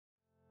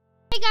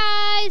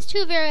guys,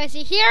 to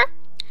Verasi here.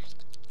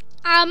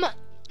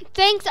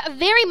 Thanks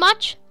very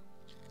much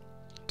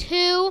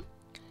to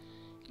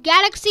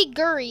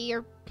GalaxyGeri,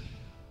 or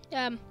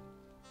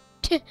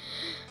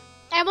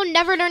I will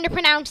never learn to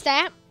pronounce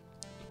that,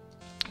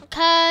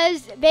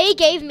 because they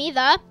gave me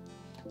the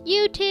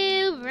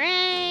YouTube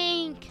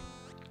rank.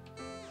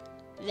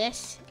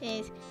 This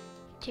is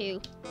to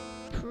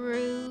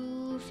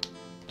prove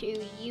to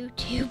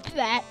YouTube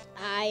that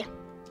I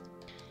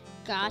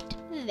got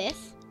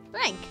this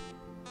rank.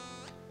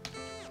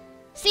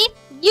 See?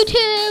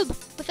 YouTube!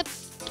 With an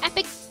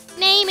epic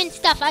name and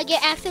stuff I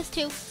get access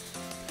to.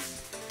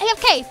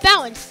 AFK,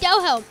 balance, stay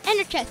home,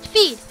 enter chest,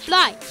 feed,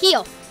 fly,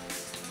 heal.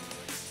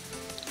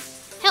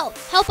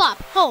 Help up,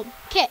 home,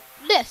 kit,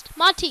 list,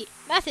 Monty,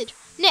 message,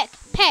 Nick,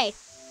 pay.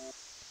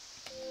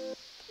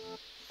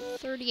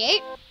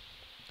 38.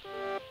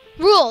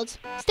 Rules,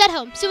 stay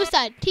home,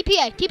 suicide,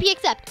 TPA, TP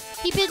accept,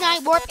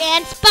 TP9, warp,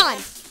 and spawn.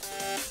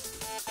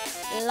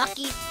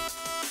 Lucky.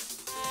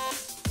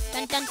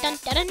 Dun dun dun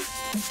dun dun.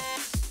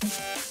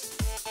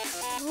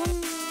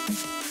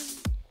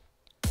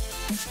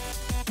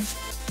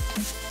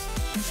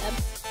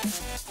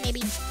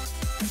 Maybe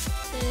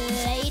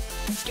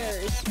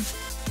laters.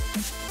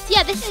 So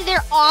yeah, this is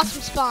their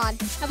awesome spawn.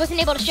 I wasn't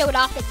able to show it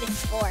off like this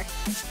before.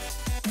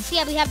 So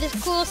yeah, we have this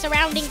cool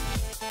surrounding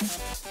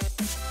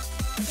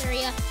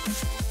area.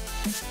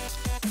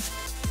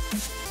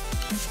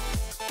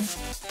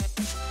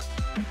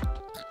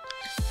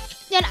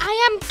 Then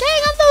I am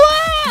king of the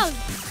world!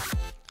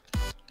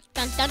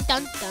 Dun dun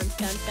dun dun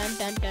dun dun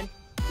dun dun.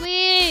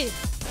 Whee!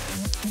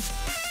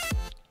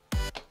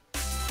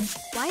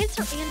 Why is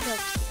there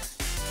anvils here?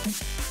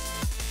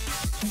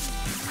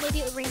 Maybe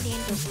it rained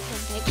anvils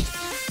someday.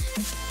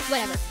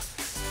 Whatever.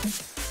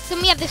 So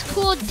we have this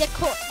cool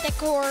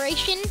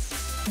decorations.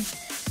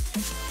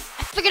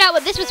 I figured out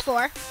what this was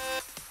for.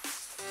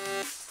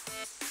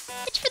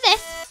 It's for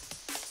this.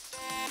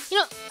 You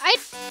know, I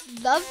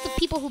love the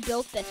people who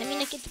built this. I mean,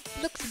 like, it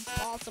looks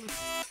awesome.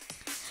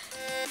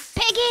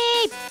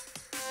 Piggy!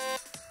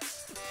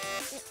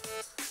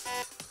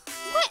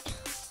 What?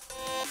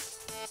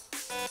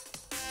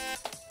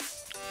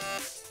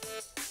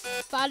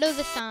 Follow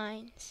the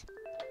signs.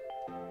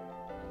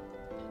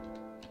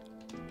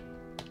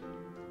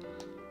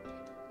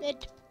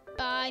 It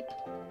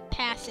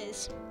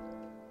bypasses.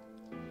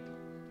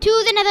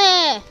 To the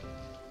nether!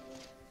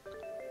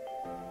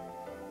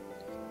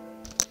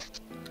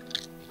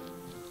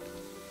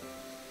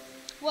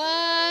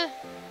 What?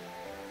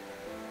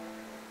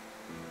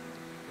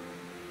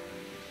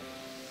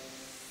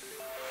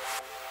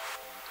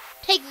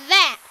 Take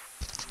that!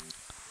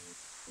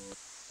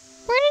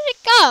 Where did it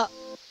go?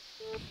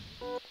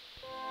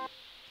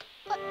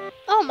 What?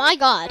 Oh my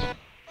god.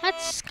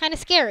 That's kind of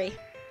scary.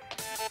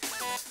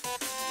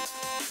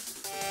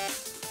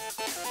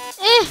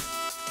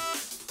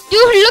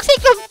 Dude, it looks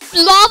like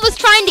the lava's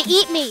trying to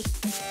eat me.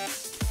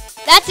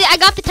 That's it, I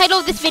got the title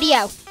of this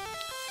video.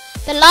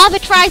 The lava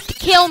tries to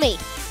kill me.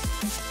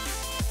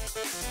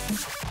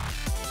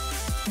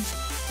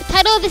 The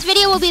title of this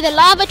video will be The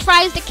Lava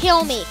Tries to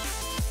Kill Me.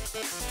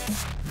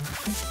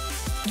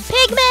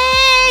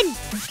 Pigman!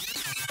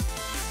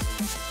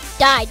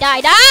 Die,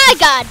 die, die,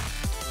 God!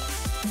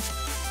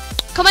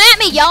 Come at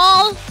me,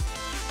 y'all!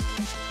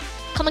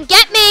 Come and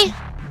get me!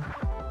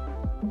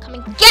 Come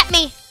and get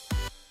me!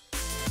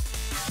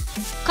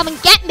 Come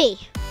and get me!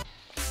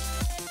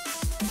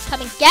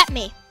 Come and get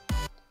me!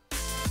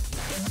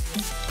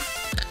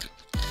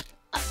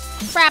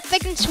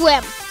 Traffic and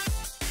swim.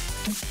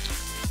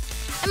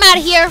 I'm out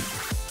of here.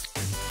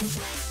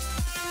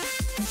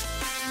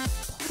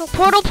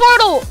 Portal,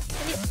 portal!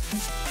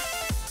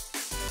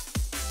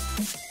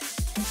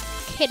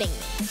 Kidding me.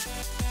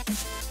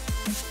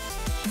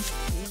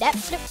 What?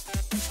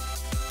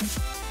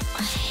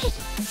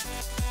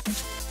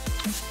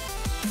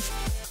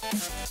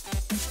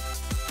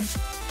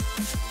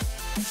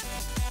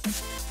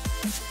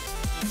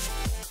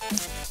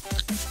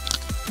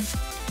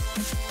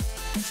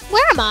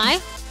 Where am I?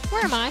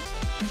 Where am I?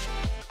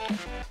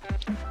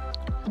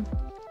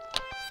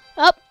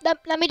 Oh,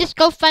 let me just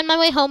go find my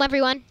way home,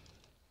 everyone.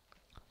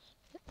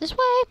 This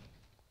way.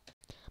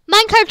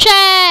 Minecart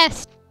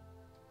chest!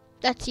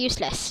 That's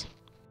useless.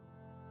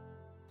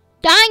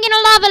 Dying in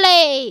a lava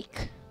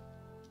lake!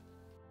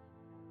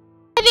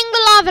 Diving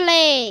the lava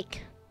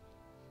lake!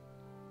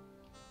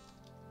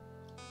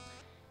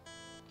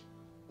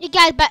 You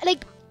guys, but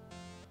like,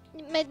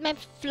 my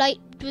flight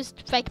was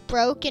like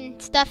broke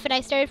and stuff, and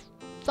I started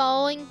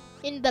falling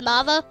in the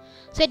lava,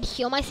 so I had to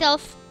heal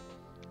myself.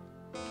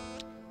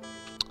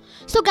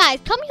 So guys,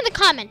 tell me in the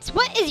comments,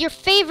 what is your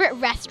favorite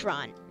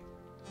restaurant?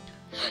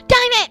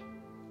 Dang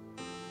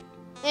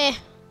it!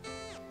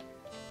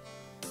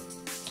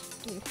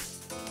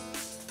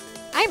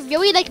 I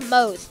really like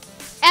Moe's,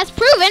 as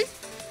proven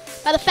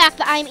by the fact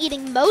that I am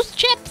eating Moe's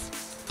chips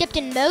dipped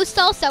in Moe's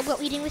salsa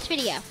while eating this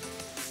video.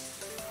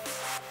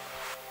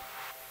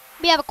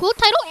 We have a cool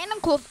title and a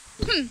cool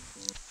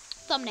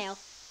thumbnail.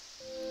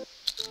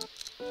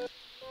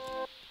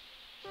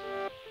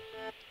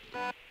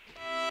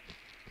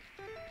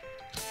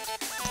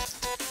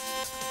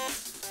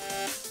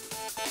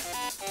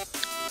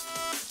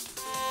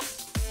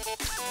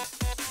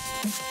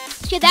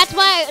 Yeah, that's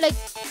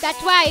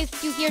why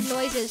you hear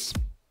noises.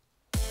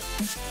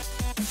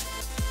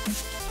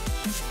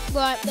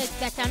 Well,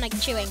 that sound like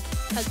chewing.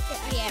 Cause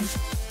I am.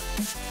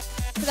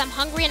 Cause I'm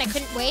hungry and I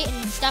couldn't wait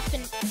and stuff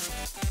and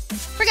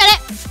forget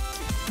it.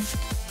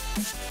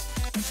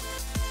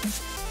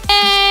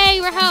 Hey,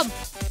 we're home.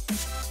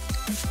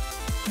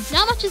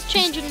 Not much has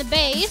changed in the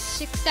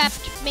base,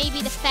 except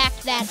maybe the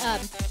fact that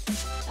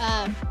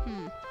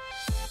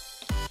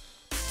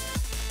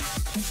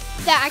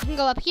that I can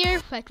go up here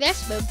like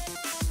this, boom.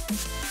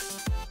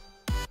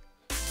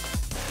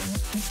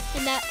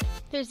 And that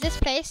there's this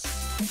place.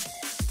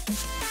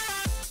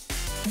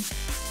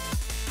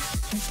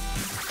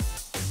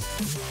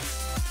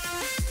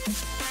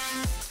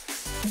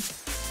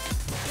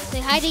 Say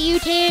hi to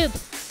YouTube.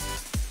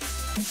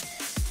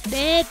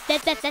 There's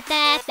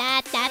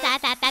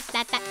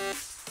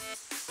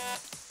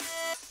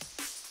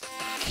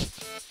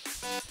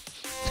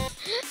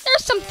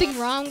something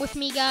wrong with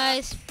me,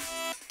 guys.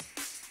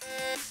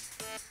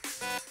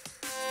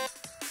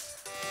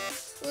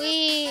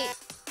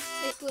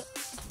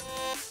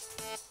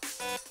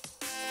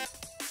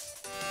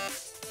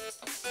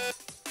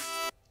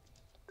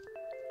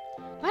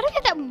 Why do I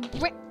get that?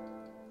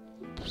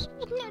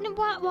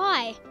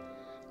 Why?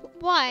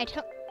 Why?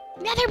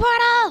 Nether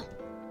portal!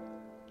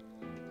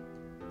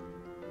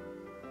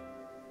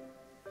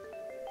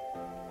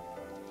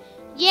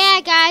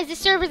 Yeah, guys, this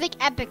server's like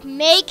epic.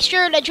 Make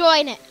sure to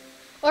join it,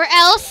 or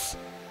else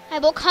I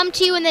will come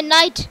to you in the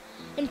night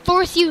and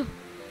force you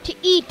to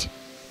eat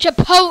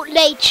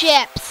Chipotle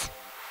chips.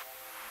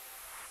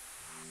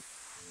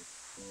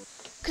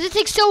 Cause it's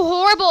like so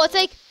horrible. It's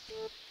like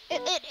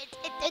I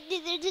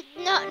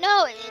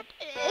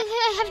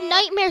have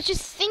nightmares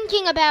just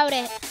thinking about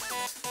it.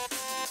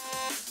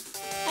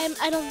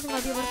 I don't think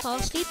I'll be able to fall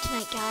asleep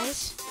tonight,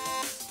 guys.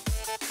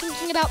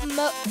 Thinking about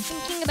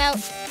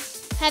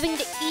having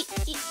to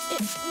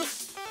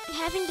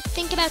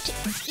think about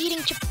eating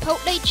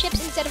Chipotle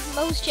chips instead of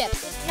Moe's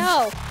chips.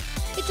 No,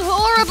 it's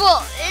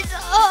horrible. It's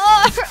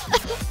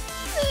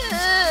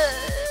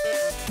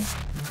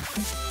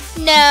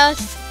No,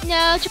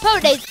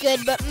 Chipotle's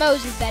good, but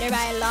Moe's is better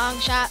by a long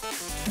shot.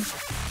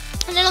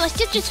 And then my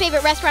sister's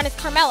favorite restaurant is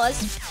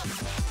Carmela's.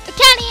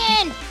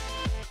 Italian!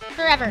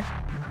 Forever.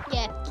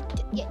 Yeah.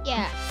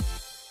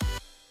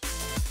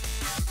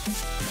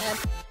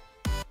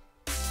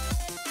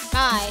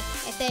 Bye,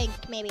 I think,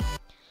 maybe.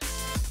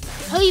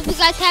 Hope you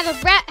guys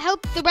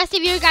hope the rest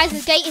of your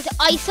guys' day is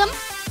awesome.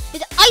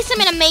 It's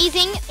awesome and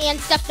amazing and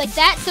stuff like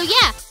that. So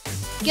yeah,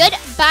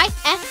 goodbye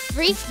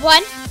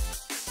everyone.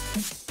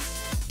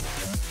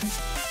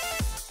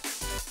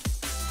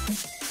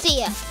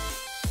 See ya.